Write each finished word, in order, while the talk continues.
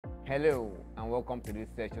Hello and welcome to this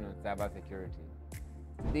session on cybersecurity.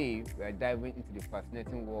 Today we are diving into the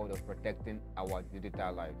fascinating world of protecting our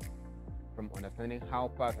digital lives. From understanding how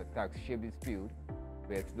past attacks shape this field,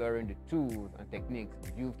 to exploring the tools and techniques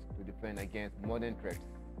used to defend against modern threats.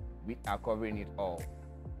 We are covering it all.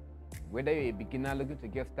 Whether you're a beginner looking to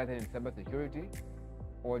get started in cybersecurity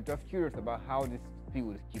or just curious about how this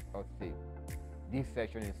field keeps us safe, this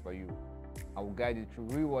session is for you. I will guide you through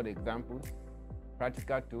real-world examples,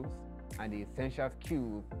 practical tools, and the essential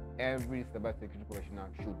skills every cybersecurity professional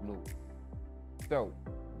should know. So,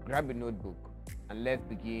 grab a notebook and let's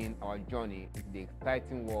begin our journey into the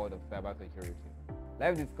exciting world of cybersecurity.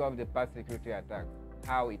 Let's discover the past security attacks,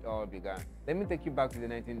 how it all began. Let me take you back to the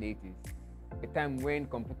 1980s, a time when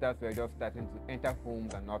computers were just starting to enter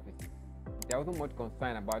homes and offices. There wasn't much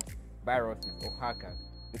concern about viruses or hackers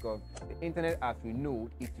because the internet as we know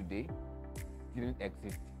it today didn't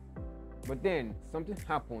exist. But then, something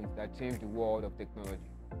happened that changed the world of technology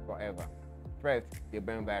forever. First, the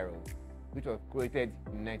brain virus, which was created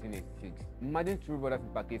in 1986. Imagine two brothers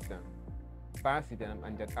in Pakistan, Basit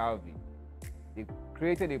and Jat Alvi. They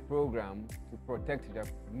created a program to protect their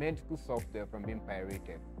medical software from being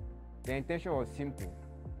pirated. Their intention was simple.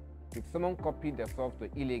 If someone copied their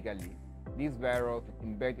software illegally, this virus would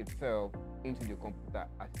embed itself into the computer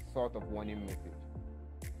as a sort of warning message.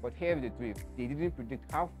 But here's the twist, they didn't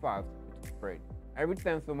predict how fast it would spread. Every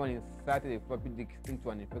time someone inserted a floppy disk into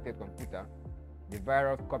an infected computer, the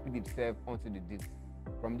virus copied itself onto the disk.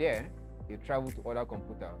 From there, it traveled to other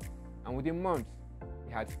computers, and within months,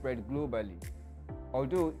 it had spread globally.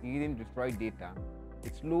 Although it didn't destroy data,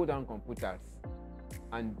 it slowed down computers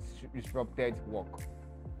and disrupted work,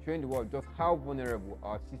 showing the world just how vulnerable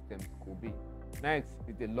our systems could be. Next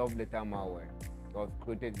is the love letter malware. It was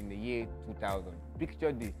created in the year 2000.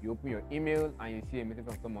 Picture this, you open your email and you see a message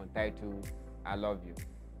from someone titled, "I love you."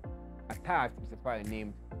 Attached is a file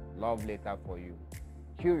named "Love Letter for You."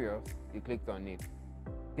 Curious, you clicked on it,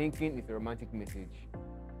 thinking it's a romantic message.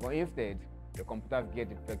 But instead, your computers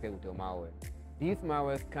get infected with your malware. This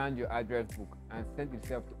malware scanned your address book and sent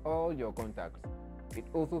itself to all your contacts. It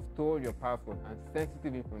also stole your password and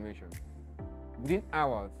sensitive information. Within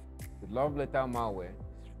hours, the love letter malware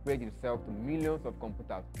spread itself to millions of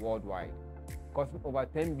computers worldwide, causing over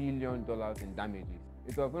 $10 billion in damages.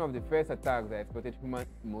 It was one of the first attacks that exploited human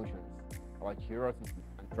emotions, our curiosity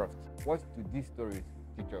and trust. What do these stories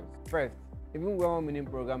teach us? First, even well-meaning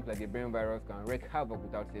programs like the brain virus can wreak havoc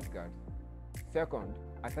without safeguards. Second,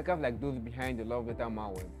 attackers like those behind the love letter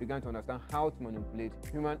malware began to understand how to manipulate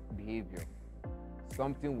human behavior,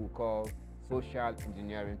 something we call social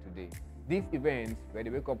engineering today. These events were the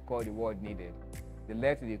wake-up call the world needed. They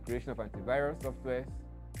led to the creation of antivirus softwares,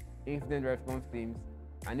 incident response teams,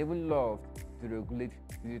 and even laws to regulate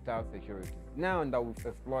digital security. Now that we've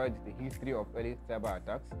explored the history of early cyber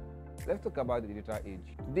attacks, let's talk about the digital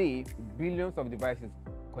age. Today, with billions of devices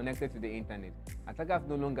connected to the internet, attackers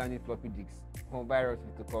no longer need floppy disks or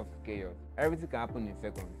viruses to cause chaos. Everything can happen in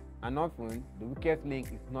seconds. And often, the weakest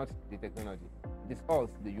link is not the technology, it is us,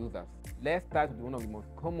 the users. Let's start with one of the most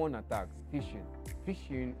common attacks, phishing.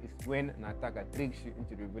 Phishing is when an attacker tricks you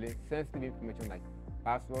into revealing sensitive information like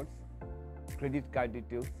passwords, credit card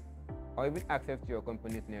details, or even access to your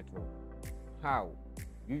company's network. How?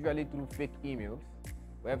 Usually through fake emails,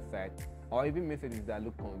 websites, or even messages that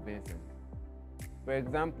look convincing. For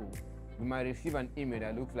example, you might receive an email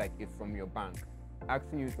that looks like it's from your bank,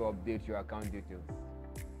 asking you to update your account details.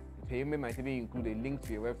 The email might even include a link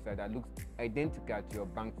to a website that looks identical to your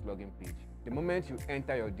bank's login page. The moment you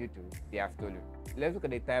enter your details, they are stolen. Let's look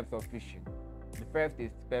at the types of phishing. The first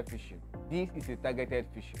is spear phishing. This is a targeted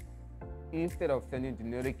phishing. Instead of sending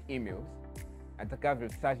generic emails, attackers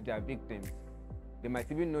research their victims. They might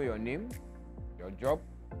even know your name, your job,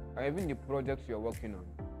 or even the projects you're working on.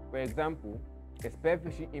 For example, a spear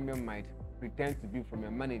phishing email might pretend to be from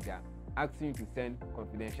your manager asking you to send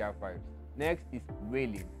confidential files. Next is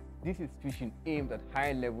whaling. This is phishing aimed at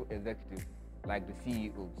high-level executives like the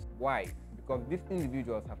CEOs. Why? Because these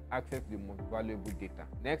individuals have access to the most valuable data.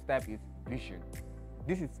 Next type is phishing.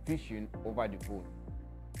 This is phishing over the phone.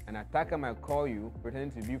 An attacker might call you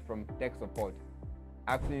pretending to be from tech support,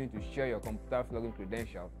 asking you to share your computer's login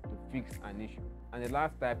credentials to fix an issue. And the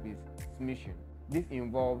last type is smishing. This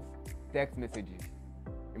involves text messages.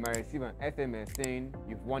 You might receive an SMS saying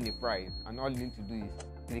you've won a prize and all you need to do is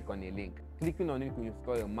click on a link. Clicking on it will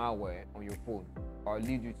install a malware on your phone or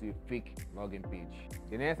lead you to a fake login page.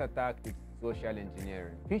 The next attack is social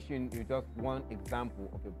engineering. Phishing is just one example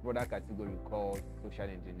of a broader category called social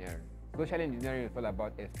engineering. Social engineering is all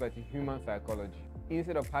about exploiting human psychology.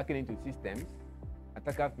 Instead of hacking into systems,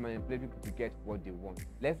 Attackers manipulate people to get what they want.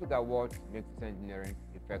 Let's look at what makes social engineering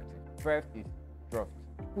effective. First is trust.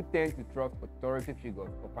 People tend to trust authority figures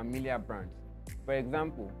or familiar brands. For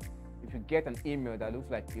example, if you get an email that looks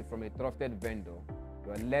like it's from a trusted vendor,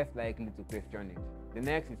 you are less likely to question it. The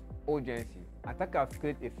next is urgency. Attackers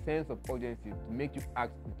create a sense of urgency to make you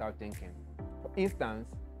act without thinking. For instance,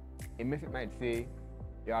 a message might say,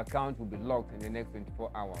 your account will be locked in the next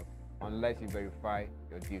 24 hours unless you verify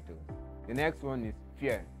your details. The next one is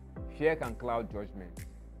fear. Fear can cloud judgment.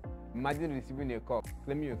 Imagine receiving a call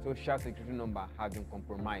claiming your social security number has been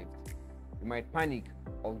compromised. You might panic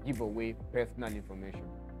or give away personal information.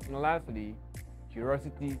 And lastly,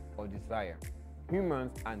 curiosity or desire.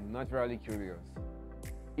 Humans are naturally curious.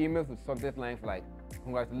 Emails with subject lines like,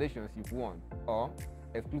 congratulations, you've won, or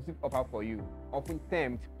exclusive offer for you often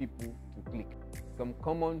tempt people to click. Some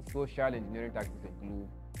common social engineering tactics include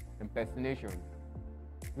impersonation,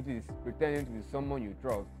 which is pretending to be someone you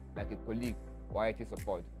trust, like a colleague or IT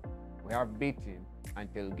support. We have baiting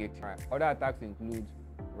and tailgating. Other attacks include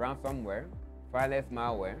ransomware, fileless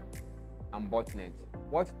malware, and botnets.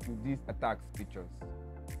 What do these attacks feature?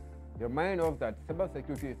 They remind us that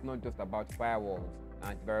cybersecurity is not just about firewalls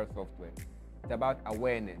and antivirus software. It's about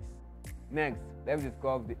awareness. Next, let's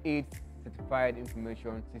discuss the 8 Certified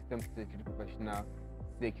Information System Security Professional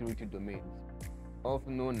Security Domains, also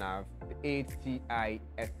known as the 8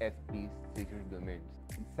 CISSP security domains.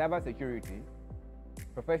 In cybersecurity,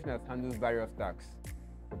 professionals handle various tasks,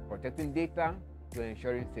 from protecting data to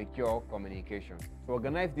ensuring secure communication. To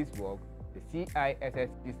organize this work, the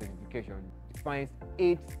CISSP certification defines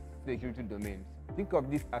 8 security domains. Think of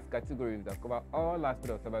these as categories that cover all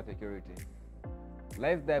aspects of cybersecurity.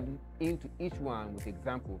 Let's dive into each one with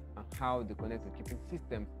examples and how they connect to keeping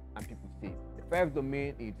systems and people safe. The first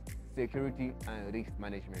domain is security and risk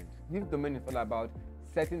management. This domain is all about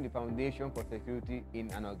setting the foundation for security in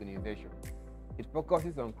an organization. It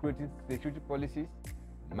focuses on creating security policies,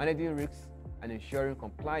 managing risks, and ensuring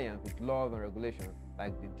compliance with laws and regulations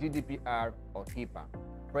like the GDPR or HIPAA.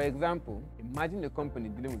 For example, imagine a company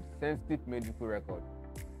dealing with sensitive medical records.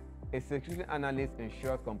 A security analyst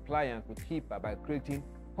ensures compliance with HIPAA by creating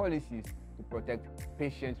policies to protect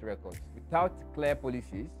patient records. Without clear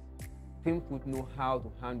policies, teams would know how to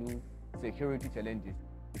handle security challenges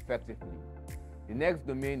effectively. The next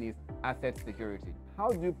domain is asset security.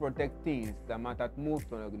 How do you protect things that matter most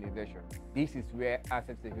to an organization? This is where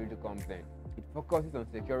asset security comes in. It focuses on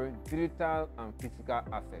securing digital and physical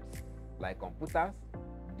assets like computers,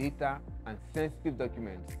 data, and sensitive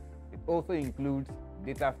documents. It also includes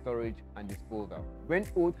data storage and disposal. When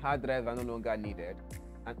old hard drives are no longer needed,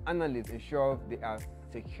 an analyst ensures they are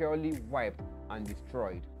securely wiped and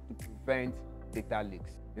destroyed to prevent data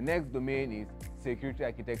leaks. The next domain is security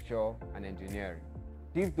architecture and engineering.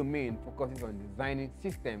 This domain focuses on designing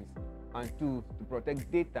systems and tools to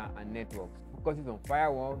protect data and networks. It focuses on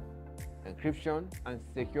firewalls, encryption, and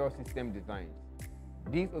secure system designs.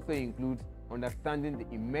 This also includes understanding the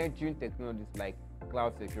emerging technologies like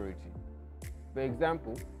cloud security. For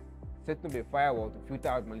example, setting up a firewall to filter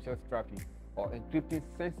out malicious traffic or encrypting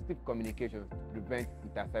sensitive communications to prevent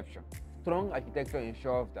interception. Strong architecture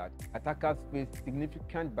ensures that attackers face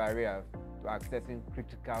significant barriers to accessing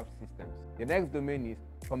critical systems. The next domain is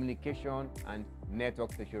communication and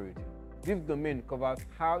network security. This domain covers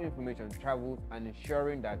how information travels and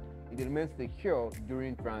ensuring that it remains secure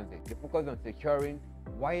during transit. They focus on securing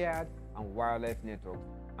wired and wireless networks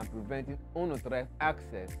and preventing unauthorized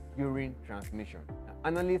access during transmission.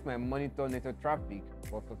 Analysts might monitor network traffic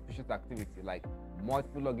for suspicious activity like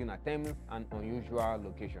multiple login attempts and unusual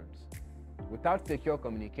locations. Without secure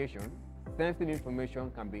communication, sensitive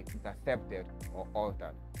information can be intercepted or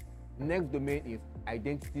altered. The next domain is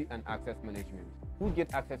identity and access management. Who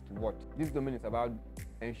gets access to what? This domain is about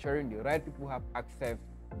ensuring the right people have access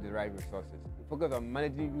to the right resources. We focus on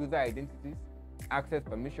managing user identities, access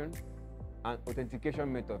permissions, and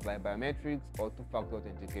authentication methods like biometrics or two-factor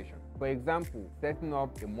authentication. For example, setting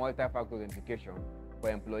up a multi-factor authentication for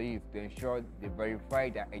employees to ensure they verify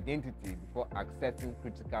their identity before accessing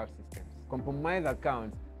critical systems. Compromised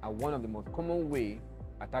accounts are one of the most common ways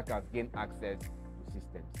attackers gain access to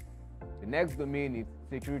systems. The next domain is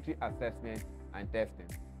security assessment and testing.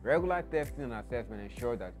 Regular testing and assessment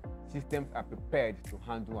ensure that systems are prepared to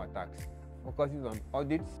handle attacks. Focuses on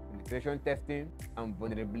audits, penetration testing, and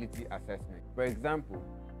vulnerability assessment. For example,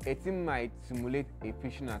 a team might simulate a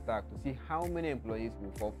phishing attack to see how many employees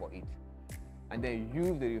will fall for it, and then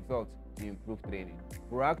use the results to improve training.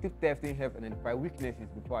 Proactive testing helps identify weaknesses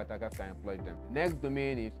before attackers can exploit them. The next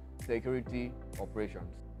domain is security operations.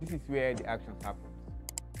 This is where the actions happen: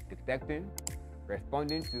 detecting,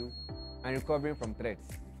 responding to, and recovering from threats.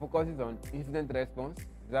 It focuses on incident response,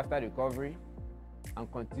 disaster recovery,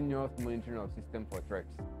 and continuous monitoring of systems for threats.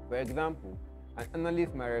 For example, an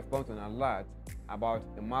analyst might respond to an alert about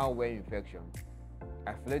a malware infection,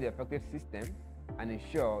 isolate the affected system, and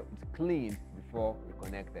ensure it's cleaned before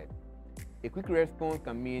reconnected. A quick response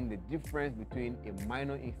can mean the difference between a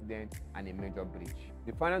minor incident and a major breach.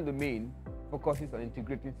 The final domain focuses on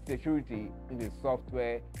integrating security into the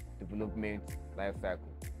software development lifecycle.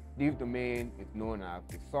 This domain is known as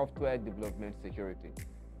the software development security.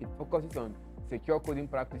 It focuses on secure coding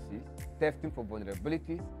practices, testing for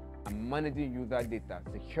vulnerabilities, and managing user data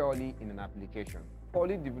securely in an application.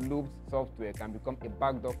 Poorly developed software can become a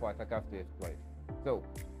backdoor for attackers to exploit. So,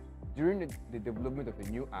 during the development of a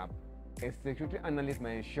new app, a security analyst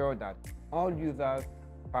may ensure that all users'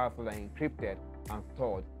 passwords are encrypted and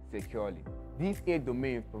stored securely. These 8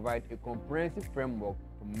 domains provide a comprehensive framework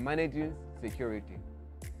for managing security.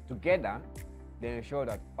 Together, they ensure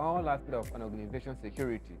that all aspects of an organization's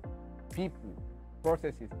security, people,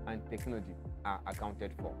 processes, and technology are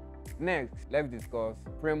accounted for. Next, let's discuss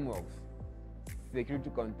frameworks,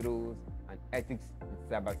 security controls, and ethics in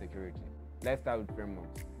cybersecurity. Let's start with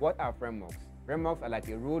frameworks. What are frameworks? Frameworks are like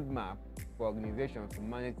a roadmap for organizations to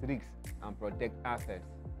manage risks and protect assets.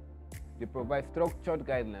 They provide structured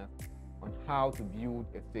guidelines on how to build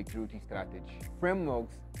a security strategy.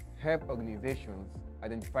 Frameworks help organizations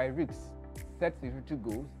identify risks, set security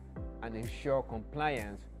goals, and ensure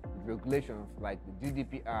compliance with regulations like the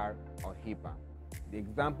GDPR or HIPAA. The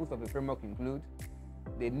examples of a framework include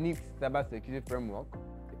the NIST Cybersecurity Framework,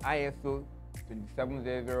 the ISO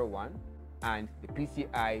 27001, and the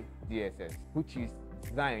PCI DSS, which is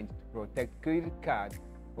designed to protect credit cards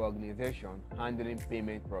for organizations handling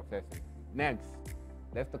payment processing. Next,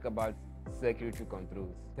 let's talk about security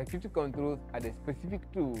controls. Security controls are the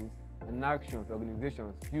specific tools and actions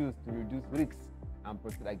organizations use to reduce risks and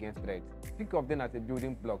protect against threats. Think of them as the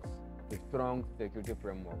building blocks of a strong security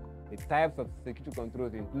framework. The types of security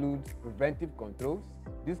controls include preventive controls.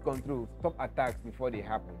 These controls stop attacks before they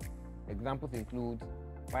happen. Examples include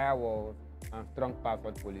firewalls and strong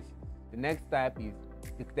password policies. The next type is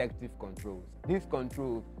detective controls. These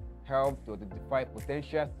controls help to identify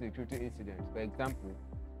potential security incidents. For example,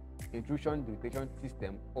 intrusion detection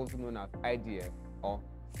system, also known as IDS, or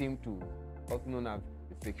SIEM tools, also known as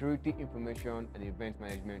the security information and event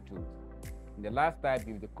management tools. And the last type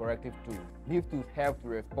is the corrective tools. These tools help to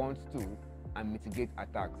respond to and mitigate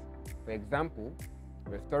attacks. For example,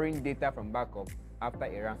 restoring data from backup after a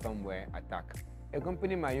ransomware attack. A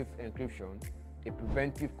company might use encryption, a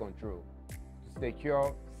preventive control, to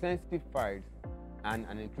secure sensitive files, and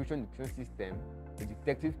an intrusion detection system, a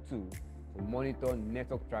detective tool to monitor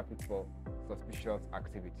network traffic for suspicious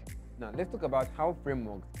activity. Now, let's talk about how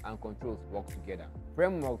frameworks and controls work together.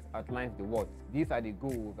 Frameworks outline the what. These are the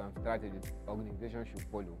goals and strategies organizations should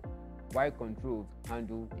follow, while controls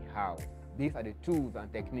handle the how. These are the tools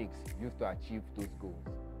and techniques used to achieve those goals.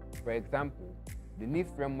 For example, the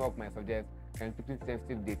NIST framework might suggest encrypting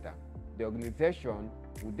sensitive data. The organization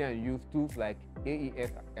will then use tools like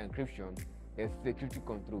AES encryption as security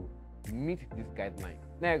control to meet this guideline.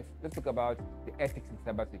 Next, let's talk about the ethics in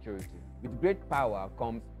cybersecurity. With great power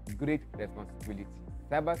comes great responsibility.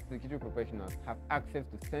 Cybersecurity professionals have access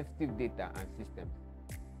to sensitive data and systems,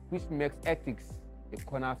 which makes ethics a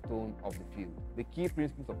cornerstone of the field. The key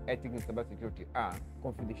principles of ethics in cybersecurity are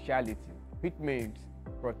confidentiality, which means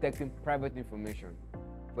protecting private information.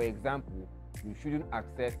 For example, you shouldn't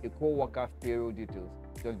access a co-worker's payroll details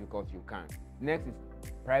just because you can. Next is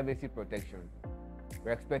privacy protection,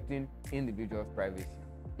 respecting individuals' privacy.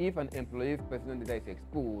 If an employee's personal data is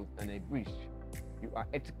exposed and a breach, you are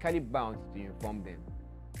ethically bound to inform them,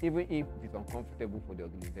 even if it is uncomfortable for the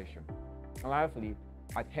organization. And lastly,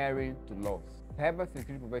 adhering to laws.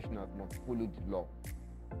 Cybersecurity professionals must follow the law,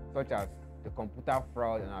 such as the Computer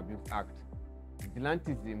Fraud and Abuse Act.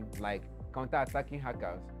 Vigilantism, like counter-attacking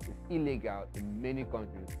hackers, is illegal in many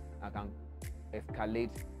countries and can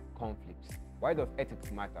escalate conflicts. Why does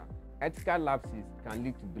ethics matter? Ethical lapses can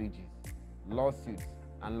lead to breaches, lawsuits,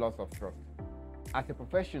 and loss of trust. As a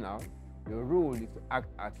professional, your role is to act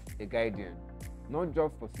as a guardian, not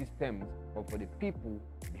just for systems, but for the people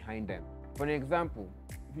behind them. For an example,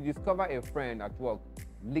 if you discover a friend at work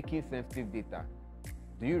leaking sensitive data,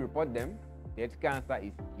 do you report them? The ethical answer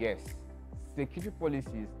is yes. Security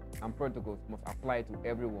policies and protocols must apply to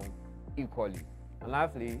everyone equally. And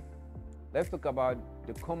lastly, let's talk about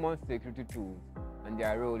the common security tools and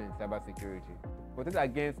their role in cybersecurity. To protect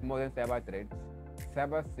against modern cyber threats,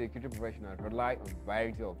 cybersecurity professionals rely on a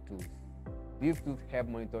variety of tools. These tools help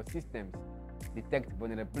monitor systems, detect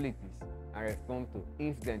vulnerabilities, and respond to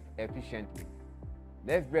incidents efficiently.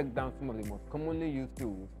 Let's break down some of the most commonly used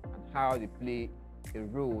tools and how they play a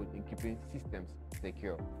role in keeping systems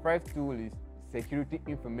secure. First tool is Security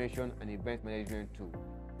Information and Event Management Tool,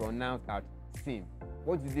 pronounced as SIEM.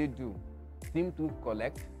 What do they do? SIEM tools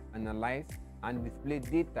collect, analyze, and display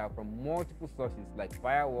data from multiple sources like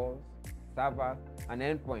firewalls, servers, and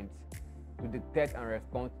endpoints to detect and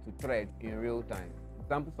respond to threats in real time.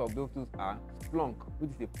 Examples of those tools are Splunk,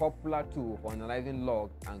 which is a popular tool for analyzing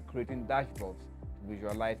logs and creating dashboards to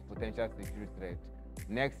visualize potential security threats.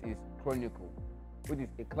 Next is Chronicle, which is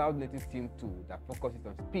a cloud-native SIEM tool that focuses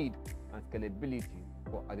on speed and scalability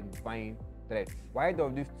for identifying threats. Why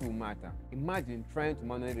does this tool matter? Imagine trying to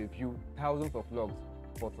manually review thousands of logs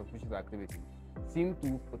for suspicious activity. SIEM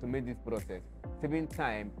tools automate this process, saving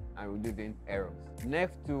time and reducing errors.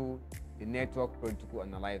 Next tool, the Network Protocol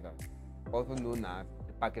Analyzer, also known as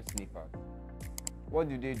the packet sniffers. What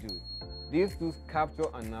do? These tools capture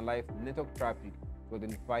and analyze network traffic to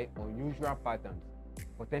identify unusual patterns,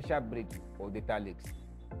 potential breaches, or data leaks.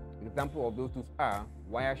 Examples of those tools are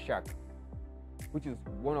Wireshark, which is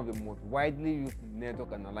one of the most widely used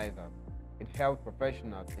network analyzers. It helps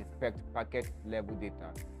professionals inspect packet-level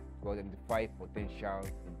data to identify potential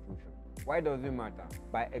intrusion. Why does it matter?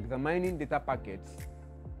 By examining data packets,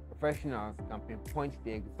 professionals can pinpoint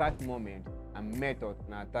the exact moment and method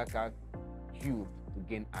an attacker used to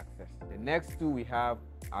gain access. The next tool we have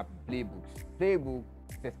are playbooks. Playbook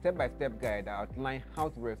is a step-by-step guide that outlines how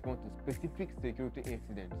to respond to specific security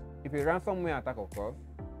incidents. If a ransomware attack occurs,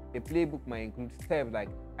 a playbook might include steps like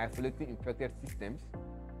isolating infected systems,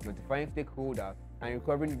 notifying stakeholders, and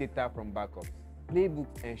recovering data from backups.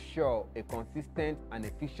 Playbooks ensure a consistent and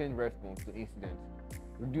efficient response to incidents,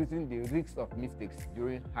 reducing the risk of mistakes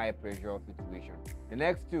during high-pressure situations. The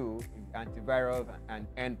next tool is antivirus and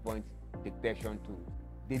endpoint detection tools.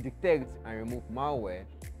 They detect and remove malware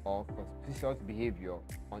or suspicious behavior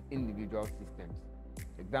on individual systems.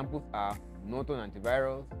 Examples are Norton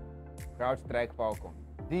Antivirus, CrowdStrike Falcon.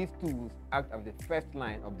 These tools act as the first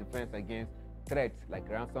line of defense against threats like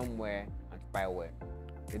ransomware and spyware.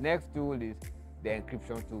 The next tool is the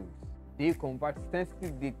encryption tools. They convert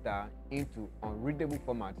sensitive data into unreadable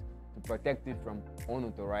formats to protect it from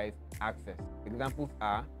unauthorized access. Examples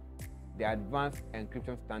are the Advanced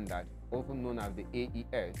Encryption Standard, also known as the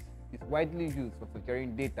AES, is widely used for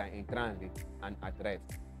securing data in transit and at rest.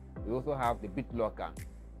 We also have the BitLocker,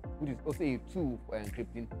 which is also a tool for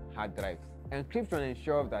encrypting hard drives. Encryption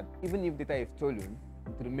ensures that even if data is stolen,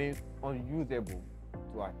 it remains unusable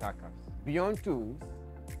to attackers. Beyond tools,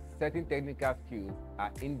 certain technical skills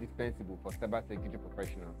are indispensable for cybersecurity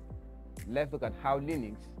professionals. Let's look at how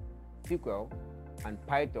Linux, SQL, and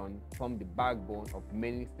Python form the backbone of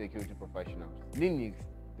many security professionals. Linux,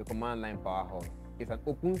 the command line powerhouse, is an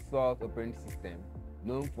open source operating system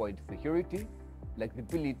known for its security,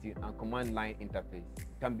 flexibility, and command line interface.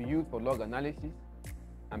 It can be used for log analysis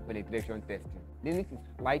and penetration testing. Linux is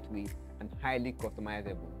lightweight and highly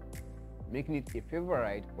customizable, making it a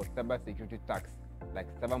favorite for cybersecurity tasks like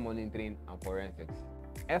server monitoring and forensics.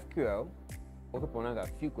 SQL, also pronounced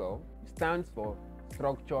as SQL, stands for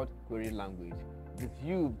Structured Query Language. It is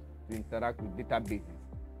used to interact with databases,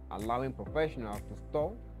 allowing professionals to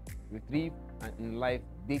store, retrieve, and analyze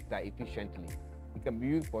data efficiently. It can be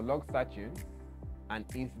used for log searching and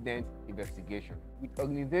incident investigation. With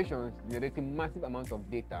organizations generating massive amounts of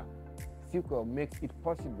data, SQL makes it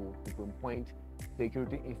possible to pinpoint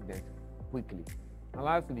security incidents quickly. And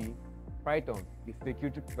lastly, Python is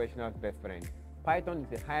security professionals' best friend. Python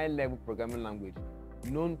is a high-level programming language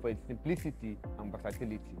known for its simplicity and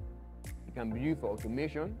versatility. It can be used for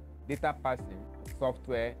automation, data parsing, and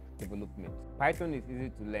software development. Python is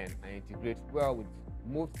easy to learn and integrates well with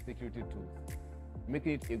most security tools,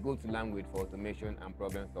 making it a go-to language for automation and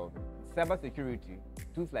problem solving. In cybersecurity,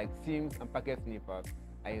 tools like SIEMs and packet sniffers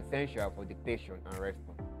are essential for detection and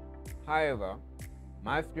response. However,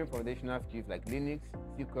 mastering foundational skills like Linux,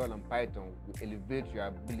 SQL, and Python will elevate your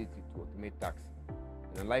ability to automate tasks,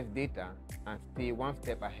 analyze data, and stay one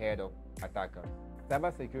step ahead of attackers.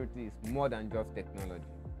 Cybersecurity is more than just technology.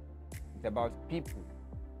 It's about people,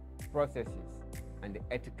 processes, and the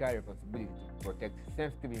ethical responsibility to protect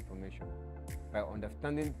sensitive information. By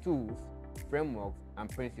understanding tools, frameworks, and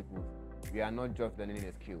principles, we are not just learning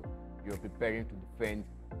a skill, we are preparing to defend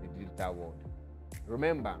the digital world.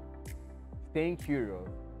 Remember, staying curious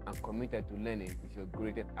and committed to learning is your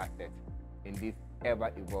greatest asset in this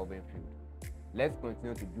ever-evolving field. Let's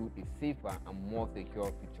continue to build a safer and more secure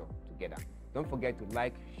future together. Don't forget to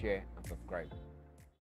like, share, and subscribe.